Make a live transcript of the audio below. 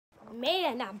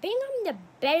Man, I think I'm the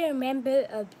better member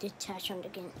of the trash on the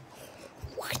game.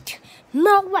 What?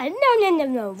 No, what?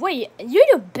 No. Wait, you're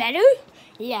the better?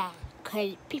 Yeah,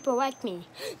 because people like me.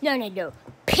 No.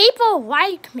 People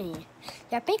like me.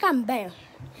 I think I'm better.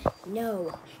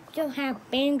 No, you don't have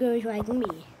bangers like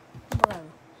me. Bro,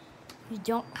 you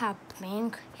don't have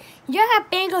bangers. You have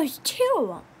bangers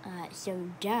too. So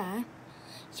duh.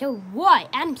 So what?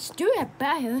 I'm still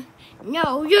better.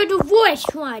 No, you're the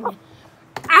worst one.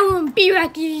 I won't be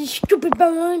like you, stupid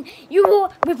bone. You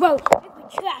will with a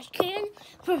trash can,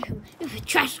 with a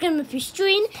trash can with your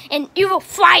string, and you will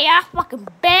fly off like a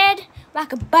bird,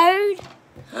 like a bird.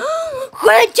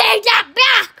 Couldn't take that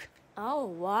back. Oh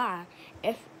wow!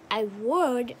 If I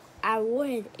would.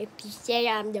 If you say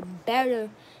I'm the better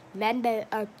member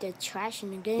of the trash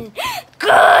in the game.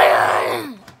 Good.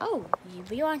 Oh,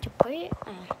 you want to play it?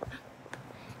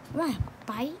 You want to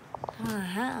bite?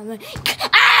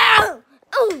 Ow!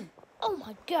 Oh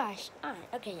my gosh.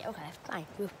 Okay, fine.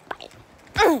 We'll fight.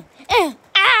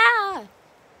 Ah!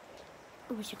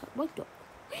 What the?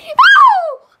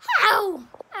 Ow!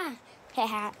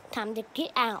 Time to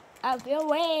get out of your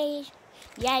way.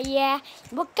 Yeah.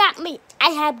 Look at me. I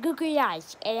have googly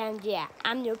eyes. And yeah,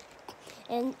 I'm the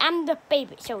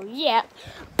favorite. So yeah.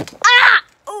 Ah!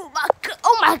 Oh my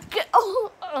god.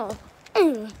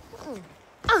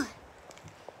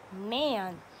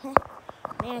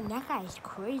 Man, that guy's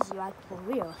crazy, like for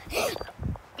real.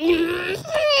 Wait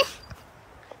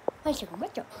a second,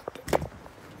 what the?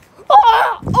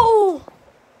 Oh!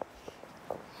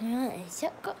 Is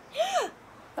that good?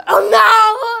 Oh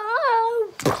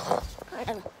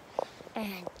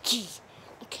no! Geez,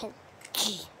 you can't.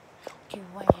 Gee,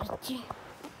 what is G?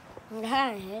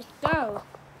 Let's go.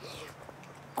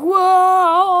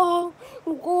 Whoa!